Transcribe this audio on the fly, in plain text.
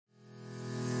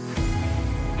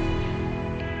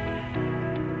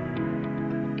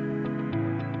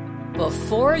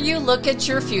Before you look at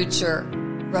your future,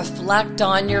 reflect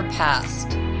on your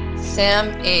past. Sam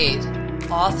Ade,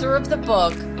 author of the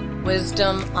book,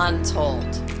 Wisdom Untold.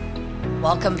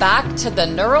 Welcome back to the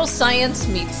Neuroscience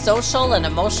Meets Social and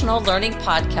Emotional Learning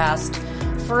podcast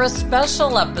for a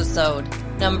special episode,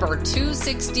 number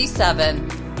 267,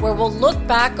 where we'll look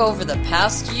back over the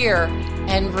past year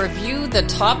and review the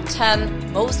top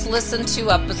 10 most listened to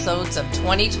episodes of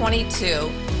 2022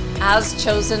 as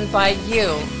chosen by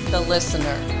you, the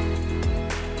listener.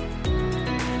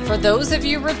 For those of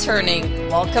you returning,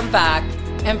 welcome back.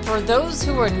 And for those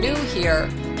who are new here,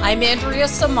 I'm Andrea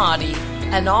Samadi,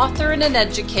 an author and an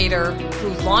educator who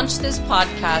launched this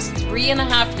podcast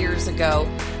 3.5 years ago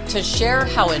to share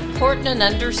how important an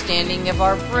understanding of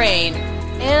our brain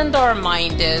and our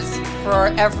mind is for our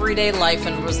everyday life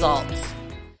and results.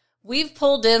 We've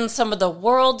pulled in some of the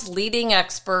world's leading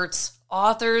experts,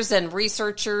 authors, and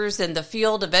researchers in the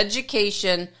field of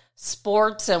education,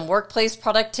 sports, and workplace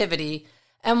productivity.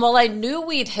 And while I knew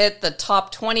we'd hit the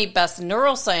top 20 best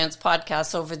neuroscience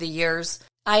podcasts over the years,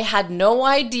 I had no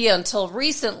idea until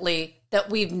recently that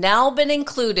we've now been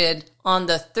included on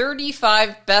the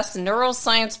 35 best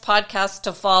neuroscience podcasts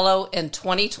to follow in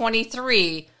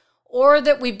 2023, or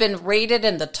that we've been rated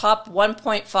in the top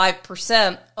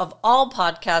 1.5% of all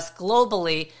podcasts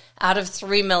globally out of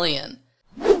 3 million.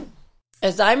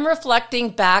 As I'm reflecting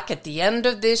back at the end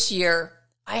of this year,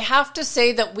 I have to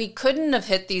say that we couldn't have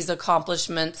hit these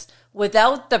accomplishments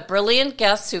without the brilliant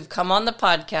guests who've come on the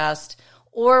podcast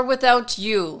or without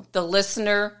you, the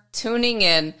listener, tuning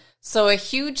in. So a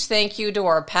huge thank you to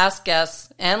our past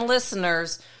guests and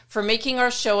listeners for making our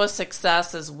show a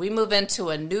success as we move into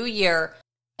a new year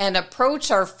and approach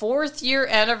our 4th year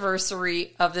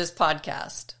anniversary of this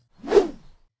podcast.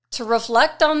 To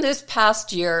reflect on this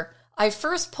past year, I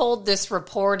first pulled this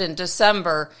report in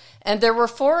December, and there were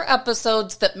 4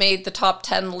 episodes that made the top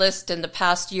 10 list in the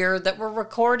past year that were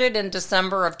recorded in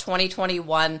December of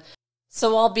 2021.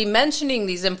 So I'll be mentioning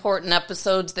these important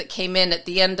episodes that came in at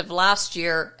the end of last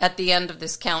year at the end of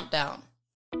this countdown.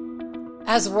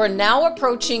 As we're now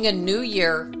approaching a new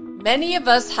year, many of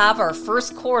us have our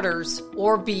first quarters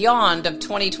or beyond of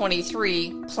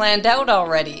 2023 planned out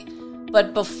already.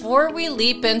 But before we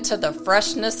leap into the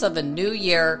freshness of a new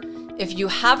year, if you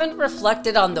haven't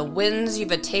reflected on the wins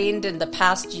you've attained in the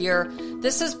past year,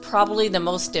 this is probably the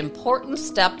most important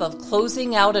step of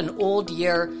closing out an old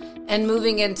year and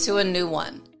moving into a new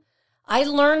one. I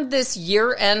learned this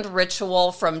year-end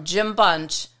ritual from Jim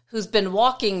Bunch, who's been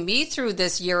walking me through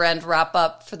this year-end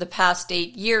wrap-up for the past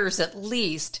 8 years at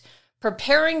least,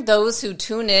 preparing those who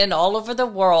tune in all over the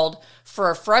world for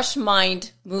a fresh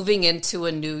mind moving into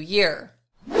a new year.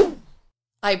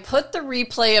 I put the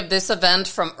replay of this event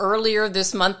from earlier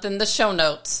this month in the show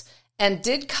notes and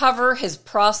did cover his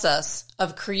process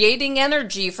of creating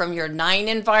energy from your 9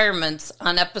 environments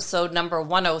on episode number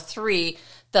 103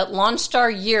 that launched our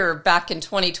year back in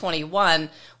 2021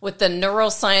 with the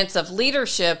Neuroscience of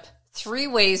Leadership, 3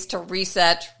 ways to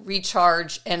reset,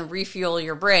 recharge, and refuel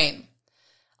your brain.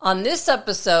 On this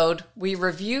episode, we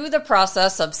review the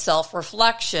process of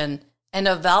self-reflection and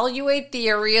evaluate the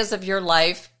areas of your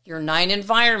life, your 9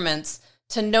 environments,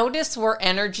 to notice where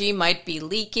energy might be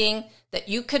leaking that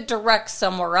you could direct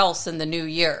somewhere else in the new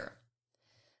year.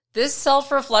 This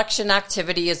self-reflection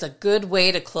activity is a good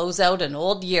way to close out an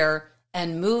old year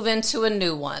and move into a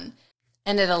new one,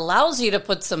 and it allows you to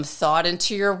put some thought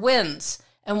into your wins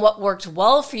and what worked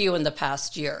well for you in the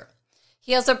past year.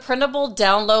 He has a printable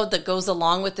download that goes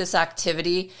along with this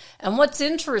activity, and what's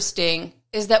interesting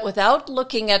is that without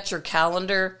looking at your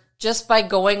calendar, just by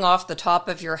going off the top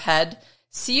of your head,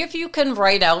 see if you can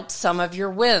write out some of your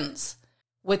wins.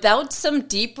 Without some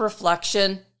deep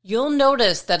reflection, you'll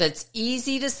notice that it's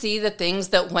easy to see the things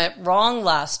that went wrong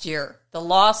last year, the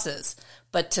losses.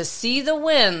 But to see the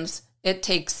wins, it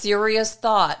takes serious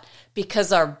thought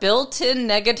because our built-in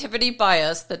negativity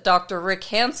bias that Dr. Rick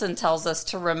Hansen tells us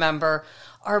to remember,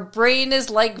 our brain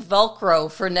is like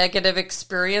Velcro for negative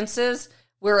experiences.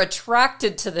 We're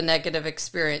attracted to the negative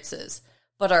experiences,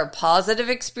 but our positive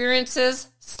experiences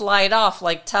slide off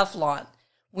like Teflon.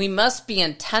 We must be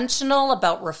intentional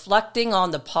about reflecting on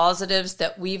the positives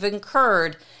that we've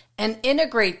incurred and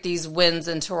integrate these wins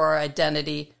into our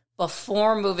identity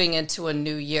before moving into a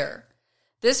new year.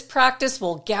 This practice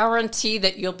will guarantee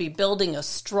that you'll be building a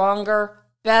stronger,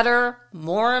 better,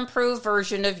 more improved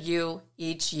version of you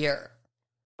each year.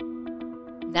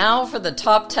 Now for the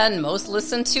top 10 most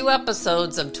listened to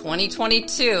episodes of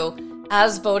 2022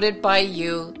 as voted by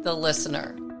you, the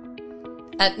listener.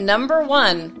 At number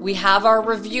 1, we have our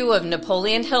review of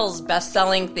Napoleon Hill's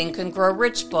best-selling Think and Grow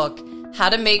Rich book, How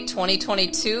to Make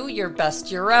 2022 Your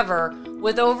Best Year Ever,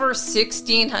 with over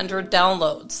 1,600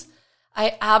 downloads.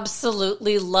 I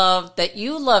absolutely loved that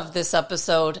you loved this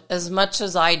episode as much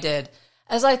as I did,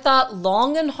 as I thought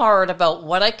long and hard about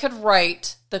what I could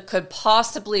write that could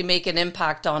possibly make an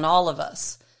impact on all of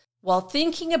us. While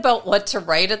thinking about what to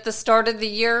write at the start of the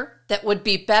year that would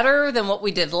be better than what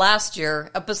we did last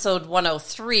year, episode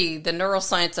 103, The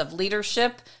Neuroscience of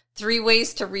Leadership, 3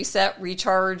 Ways to Reset,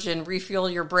 Recharge, and Refuel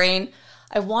Your Brain,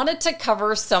 I wanted to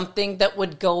cover something that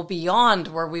would go beyond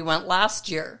where we went last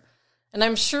year. And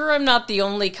I'm sure I'm not the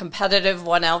only competitive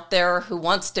one out there who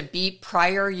wants to beat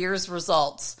prior year's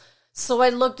results. So I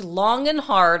looked long and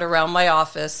hard around my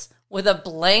office with a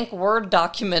blank Word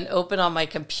document open on my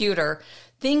computer,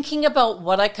 thinking about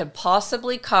what I could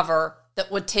possibly cover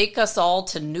that would take us all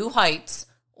to new heights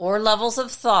or levels of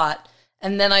thought,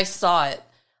 and then I saw it.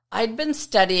 I'd been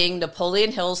studying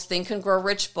Napoleon Hill's Think and Grow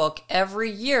Rich book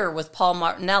every year with Paul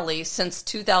Martinelli since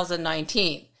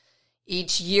 2019.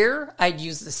 Each year, I'd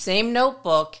use the same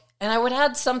notebook, and I would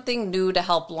add something new to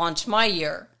help launch my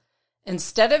year.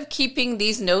 Instead of keeping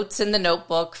these notes in the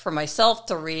notebook for myself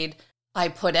to read, I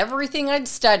put everything I'd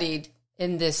studied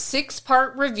in this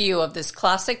 6-part review of this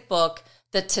classic book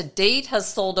that to date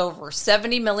has sold over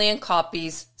 70 million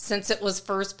copies since it was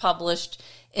first published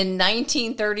in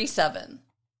 1937.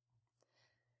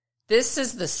 This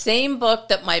is the same book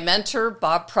that my mentor,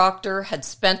 Bob Proctor, had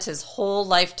spent his whole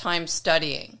lifetime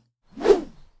studying.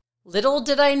 Little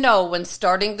did I know when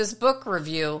starting this book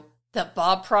review that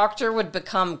Bob Proctor would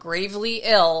become gravely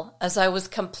ill as I was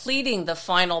completing the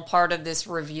final part of this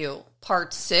review,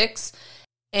 part 6,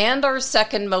 and our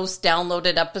second most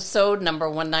downloaded episode, number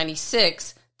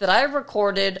 196, that I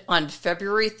recorded on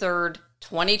February 3rd,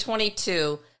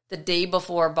 2022, the day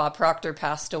before Bob Proctor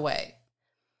passed away.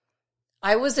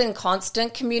 I was in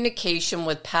constant communication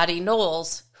with Patty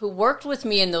Knowles, who worked with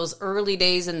me in those early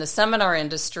days in the seminar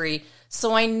industry,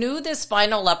 so I knew this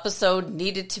final episode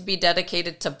needed to be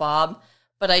dedicated to Bob,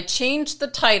 but I changed the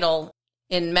title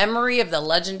in memory of the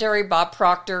legendary Bob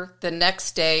Proctor the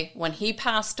next day when he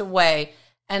passed away,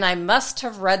 and I must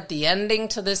have read the ending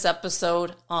to this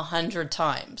episode 100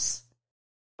 times.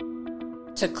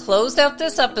 To close out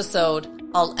this episode,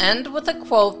 I'll end with a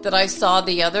quote that I saw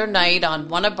the other night on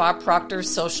one of Bob Proctor's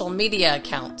social media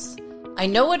accounts. I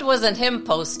know it wasn't him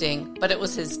posting, but it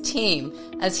was his team,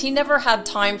 as he never had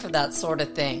time for that sort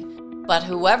of thing. But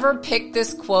whoever picked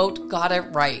this quote got it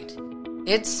right.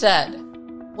 It said,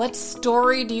 "What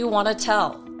story do you want to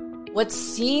tell? What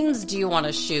scenes do you want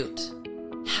to shoot?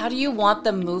 How do you want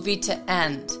the movie to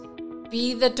end?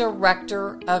 Be the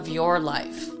director of your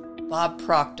life." Bob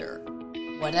Proctor.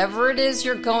 Whatever it is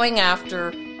you're going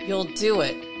after, you'll do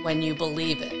it when you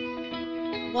believe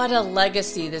it. What a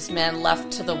legacy this man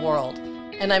left to the world,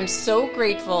 and I'm so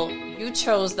grateful you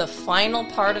chose the final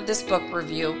part of this book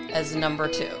review as number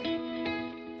 2.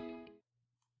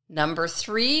 Number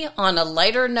 3, on a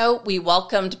lighter note, we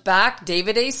welcomed back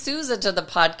David A. Souza to the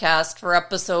podcast for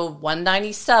episode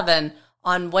 197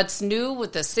 on what's new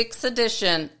with the 6th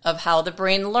edition of How the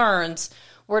Brain Learns,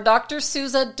 where Dr.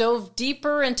 Souza dove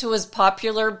deeper into his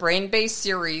popular brain-based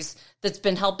series that's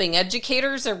been helping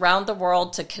educators around the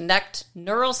world to connect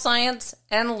neuroscience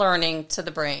and learning to the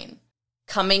brain.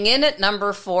 Coming in at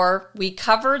number 4, we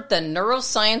covered the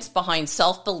neuroscience behind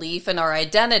self-belief and our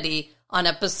identity on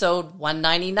episode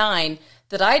 199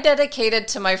 that I dedicated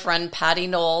to my friend Patty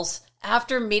Knowles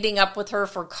after meeting up with her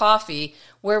for coffee,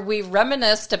 where we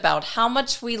reminisced about how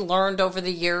much we learned over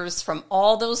the years from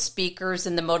all those speakers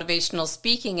in the motivational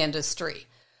speaking industry.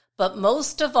 But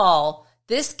most of all,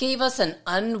 this gave us an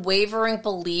unwavering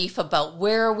belief about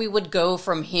where we would go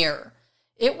from here.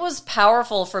 It was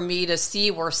powerful for me to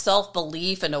see where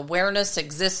self-belief and awareness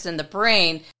exists in the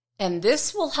brain, and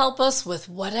this will help us with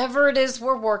whatever it is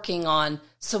we're working on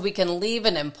so we can leave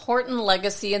an important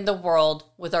legacy in the world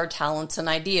with our talents and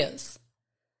ideas.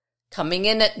 Coming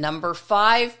in at number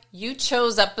 5, you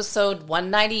chose episode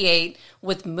 198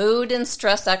 with mood and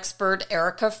stress expert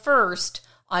Erica First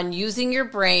on using your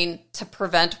brain to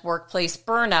prevent workplace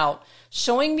burnout,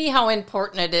 showing me how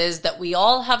important it is that we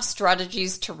all have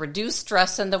strategies to reduce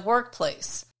stress in the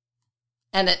workplace.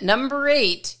 And at number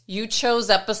 8, you chose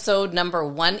episode number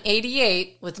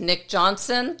 188 with Nick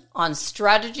Johnson on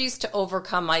strategies to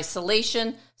overcome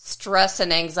isolation, stress,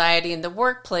 and anxiety in the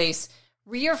workplace,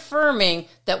 reaffirming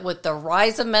that with the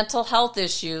rise of mental health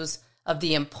issues, of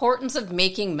the importance of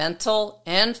making mental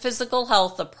and physical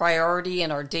health a priority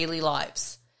in our daily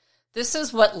lives. This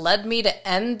is what led me to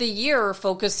end the year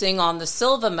focusing on the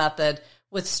Silva method,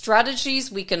 with strategies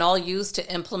we can all use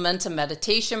to implement a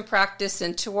meditation practice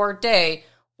into our day,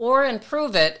 or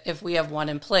improve it if we have one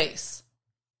in place.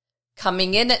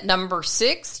 Coming in at number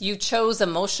 6, you chose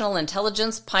emotional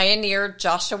intelligence pioneer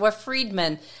Joshua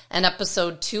Friedman in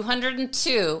episode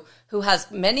 202, who has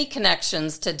many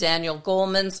connections to Daniel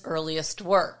Goleman's earliest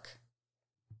work.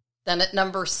 Then at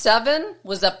number 7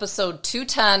 was episode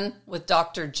 210 with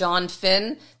Dr. John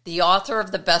Finn, the author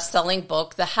of the best-selling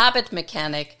book, The Habit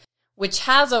Mechanic, which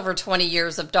has over 20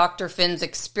 years of Dr. Finn's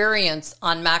experience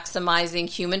on maximizing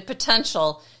human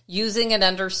potential using an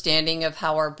understanding of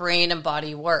how our brain and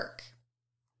body work.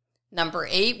 Number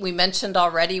 8, we mentioned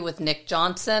already with Nick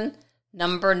Johnson.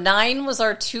 Number 9 was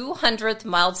our 200th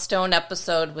milestone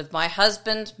episode with my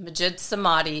husband, Majid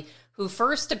Samadi, who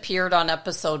first appeared on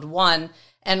episode 1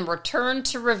 and returned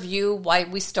to review why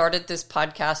we started this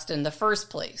podcast in the first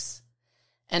place.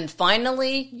 And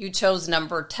finally, you chose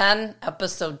number 10,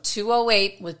 episode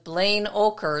 208 with Blaine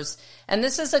Oakers, and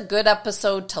this is a good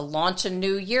episode to launch a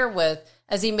new year with,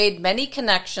 as he made many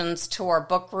connections to our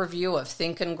book review of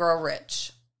Think and Grow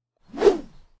Rich.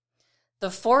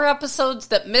 The 4 episodes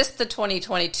that missed the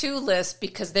 2022 list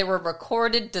because they were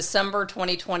recorded December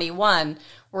 2021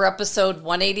 were episode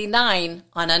 189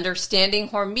 on understanding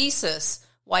hormesis,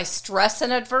 why stress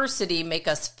and adversity make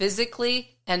us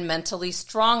physically and mentally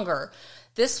stronger.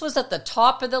 This was at the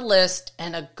top of the list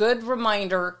and a good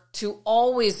reminder to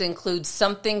always include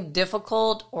something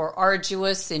difficult or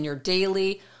arduous in your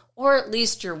daily or at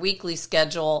least your weekly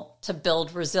schedule to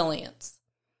build resilience.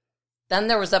 Then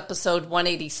there was episode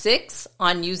 186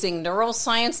 on using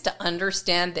neuroscience to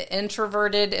understand the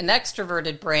introverted and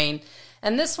extroverted brain.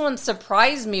 And this one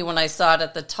surprised me when I saw it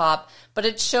at the top, but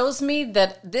it shows me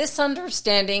that this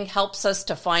understanding helps us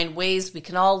to find ways we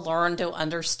can all learn to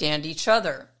understand each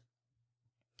other.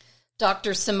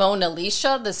 Dr. Simone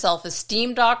Alicia, the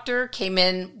self-esteem doctor, came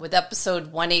in with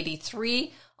episode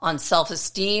 183 on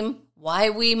self-esteem, why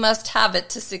we must have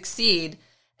it to succeed.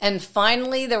 And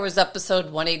finally, there was episode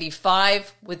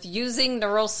 185 with using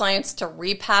neuroscience to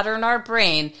repattern our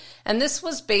brain. And this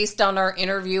was based on our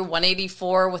interview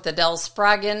 184 with Adele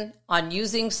Spragan on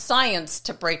using science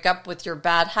to break up with your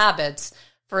bad habits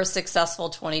for a successful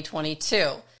 2022.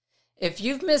 If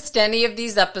you've missed any of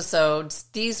these episodes,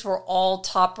 these were all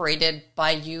top rated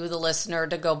by you, the listener,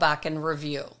 to go back and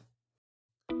review.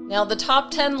 Now, the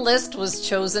top 10 list was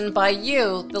chosen by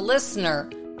you, the listener.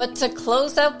 But to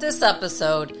close out this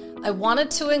episode, I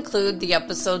wanted to include the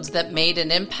episodes that made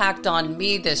an impact on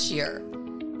me this year.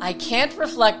 I can't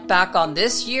reflect back on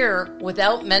this year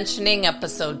without mentioning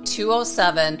episode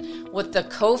 207 with the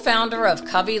co-founder of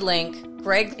Covey Link,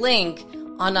 Greg Link,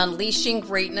 on unleashing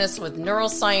greatness with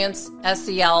neuroscience,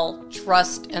 SEL,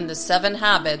 trust, and the 7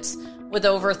 habits with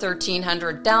over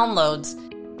 1,300 downloads,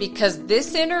 because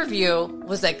this interview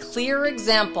was a clear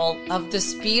example of the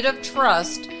speed of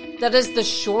trust that is the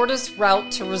shortest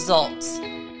route to results.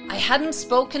 I hadn't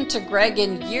spoken to Greg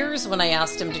in years when I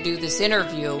asked him to do this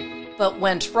interview, but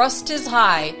when trust is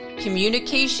high,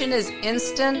 communication is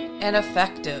instant and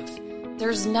effective.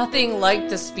 There's nothing like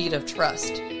the speed of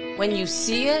trust. When you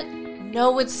see it,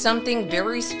 know it's something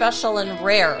very special and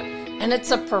rare, and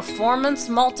it's a performance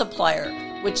multiplier,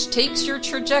 which takes your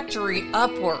trajectory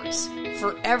upwards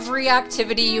for every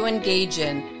activity you engage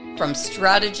in, from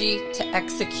strategy to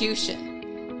execution.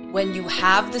 When you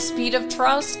have the speed of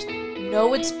trust,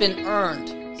 know it's been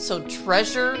earned, so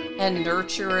treasure and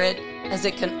nurture it, as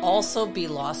it can also be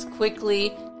lost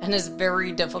quickly and is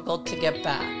very difficult to get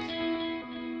back.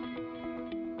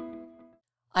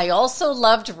 I also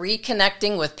loved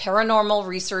reconnecting with paranormal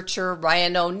researcher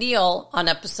Ryan O'Neill on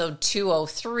episode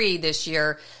 203 this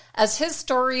year, as his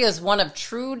story is one of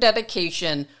true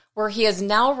dedication, where he has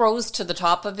now rose to the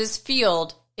top of his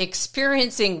field,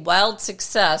 experiencing wild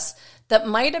success that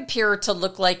might appear to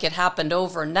look like it happened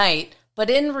overnight, but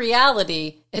in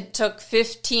reality, it took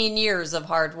 15 years of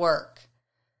hard work.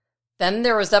 Then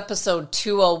there was episode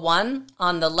 201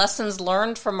 on the lessons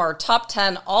learned from our top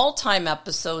 10 all-time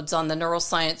episodes on the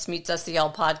Neuroscience Meets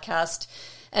SEL podcast,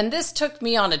 and this took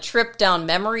me on a trip down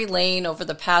memory lane over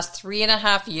the past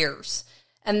 3.5 years.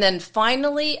 And then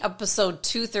finally, episode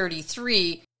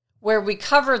 233, where we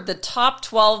covered the top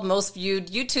 12 most viewed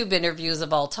YouTube interviews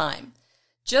of all time.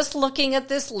 Just looking at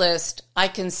this list, I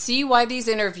can see why these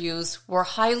interviews were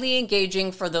highly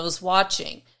engaging for those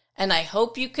watching, and I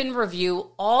hope you can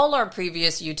review all our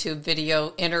previous YouTube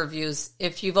video interviews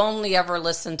if you've only ever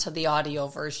listened to the audio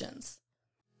versions.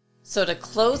 So to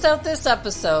close out this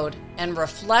episode and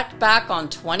reflect back on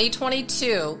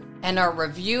 2022 and our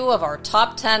review of our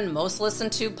top 10 most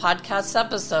listened to podcast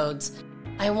episodes,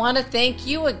 I want to thank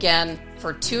you again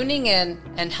for tuning in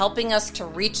and helping us to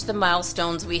reach the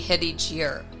milestones we hit each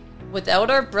year. Without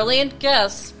our brilliant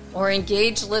guests, or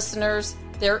engaged listeners,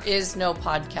 there is no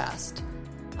podcast.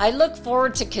 I look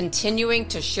forward to continuing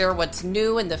to share what's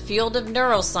new in the field of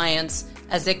neuroscience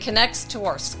as it connects to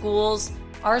our schools,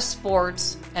 our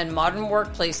sports, and modern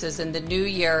workplaces in the new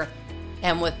year.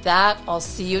 And with that, I'll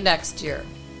see you next year.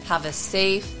 Have a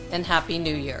safe and happy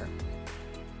new year.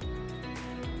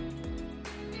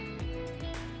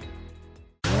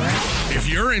 If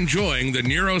you're enjoying the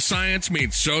Neuroscience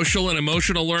Meets Social and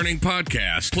Emotional Learning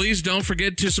podcast, please don't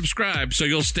forget to subscribe so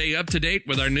you'll stay up to date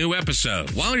with our new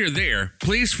episode. While you're there,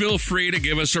 please feel free to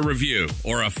give us a review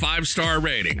or a 5-star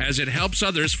rating, as it helps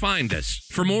others find us.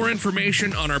 For more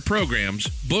information on our programs,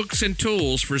 books, and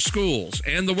tools for schools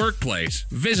and the workplace,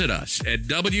 visit us at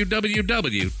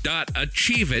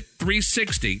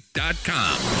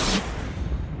www.achieveit360.com.